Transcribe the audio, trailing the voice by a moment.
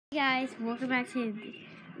Hey guys, welcome back to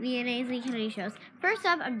the Ainsley and Kennedy shows. First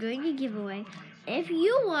up, I'm doing a giveaway. If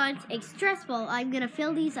you want a stress ball, I'm going to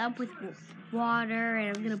fill these up with water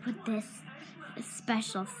and I'm going to put this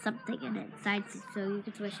special something in it inside so you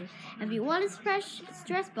can swish it. If you want a stress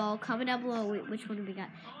ball, comment down below which one we got.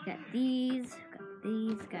 Got these,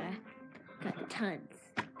 got tons.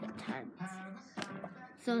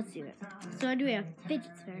 So let's do it. So I'm doing a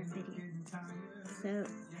fidget spinner video. So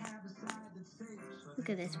look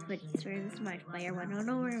at this fidget spinner. This is my fire one. I don't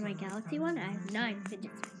know where my galaxy one. I have 9 fidget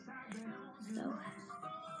spinners. So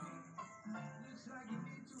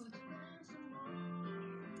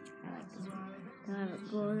I like this one. I have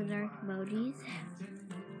glow in the dark emojis.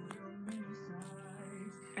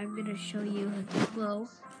 I'm gonna show you the glow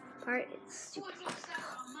part. It's super cool.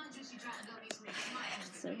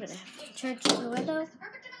 So I'm gonna have to charge the window.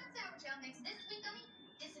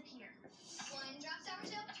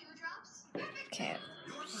 Okay.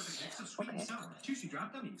 Okay. Juicy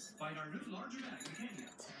drop gummies. Find our new larger bag of candy.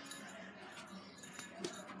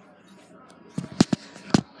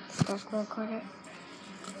 Let's go record it.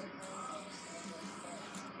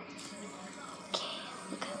 Okay,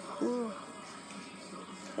 look how cool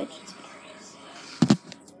fidget spinner is.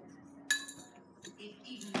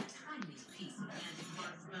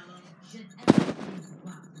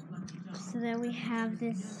 So then we have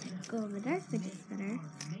this glow in the dark fidget spinner,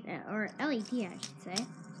 or LED, I should say.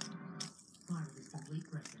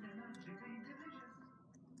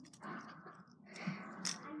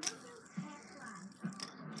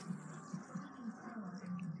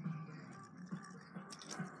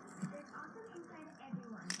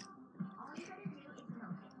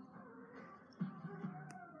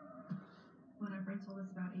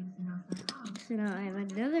 So now I have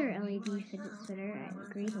another LED fidget spinner. I have a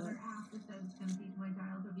green one.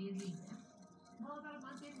 Well, about a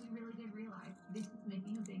month in, we really did realize this is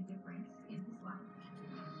making a big difference in his life.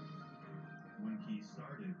 When he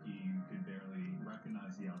started, he could barely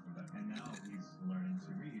recognize the alphabet, and now he's learning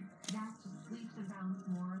to read. That just leaps and bounds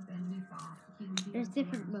more than we thought he would be. There's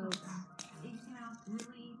different modes. It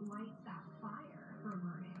really lights that fire for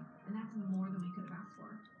learning, and that's more than we could have asked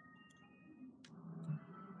for.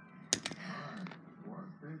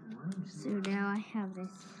 So now I have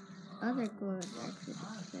this other glow in the dark fidget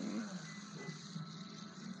spinner.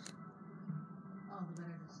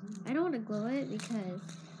 I don't want to glow it because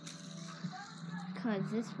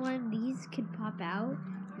this one, these could pop out.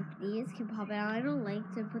 These can pop out. I don't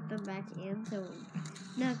like to put them back in, so I'm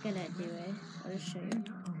not gonna do it. I'll just show you.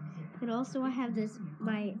 And also I have this,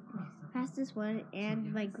 my fastest one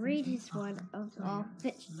and my greatest one of all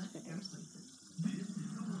fidget spinners.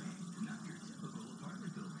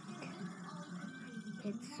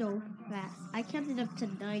 It's so fast. I counted up to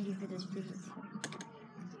 90 for this fidget spinner.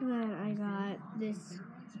 And then I got this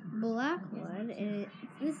black one, and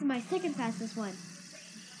this is my second fastest one.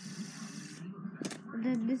 And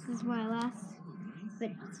then this is my last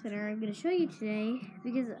fidget spinner I'm going to show you today,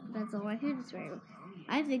 because that's all my fidget spinner.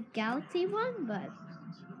 I have the Galaxy one, but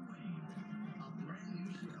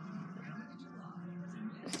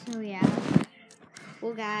so yeah.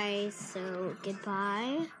 Well guys, so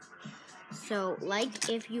goodbye. So like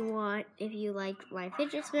if you like my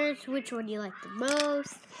fidget spinners, which one you like the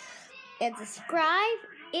most, and subscribe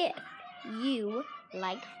if you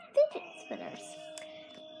like fidget spinners.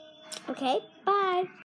 Okay, bye.